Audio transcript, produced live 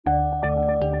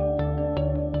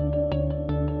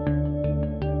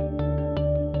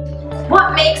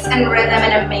What makes InRhythm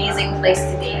an amazing place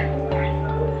to be?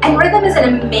 InRhythm is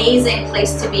an amazing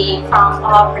place to be from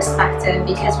our perspective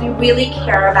because we really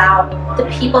care about the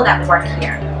people that work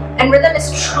here. InRhythm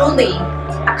is truly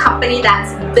a company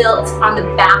that's built on the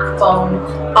backbone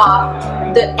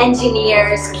of the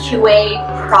engineers,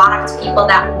 QA, product people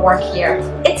that work here.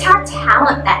 It's our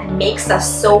talent that makes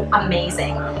us so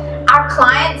amazing. Our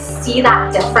clients see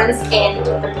that difference in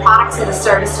the products and the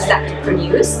services that we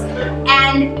produce,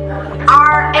 and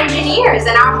our engineers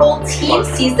and our whole team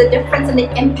sees the difference in the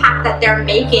impact that they're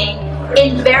making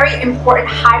in very important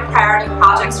high priority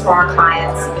projects for our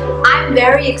clients. I'm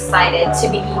very excited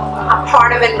to be a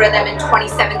part of InRhythm in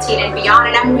 2017 and beyond,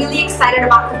 and I'm really excited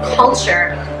about the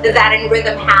culture that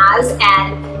InRhythm has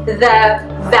and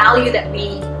the value that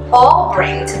we all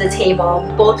bring to the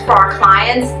table, both for our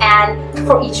clients and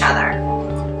for each other.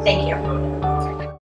 Thank you.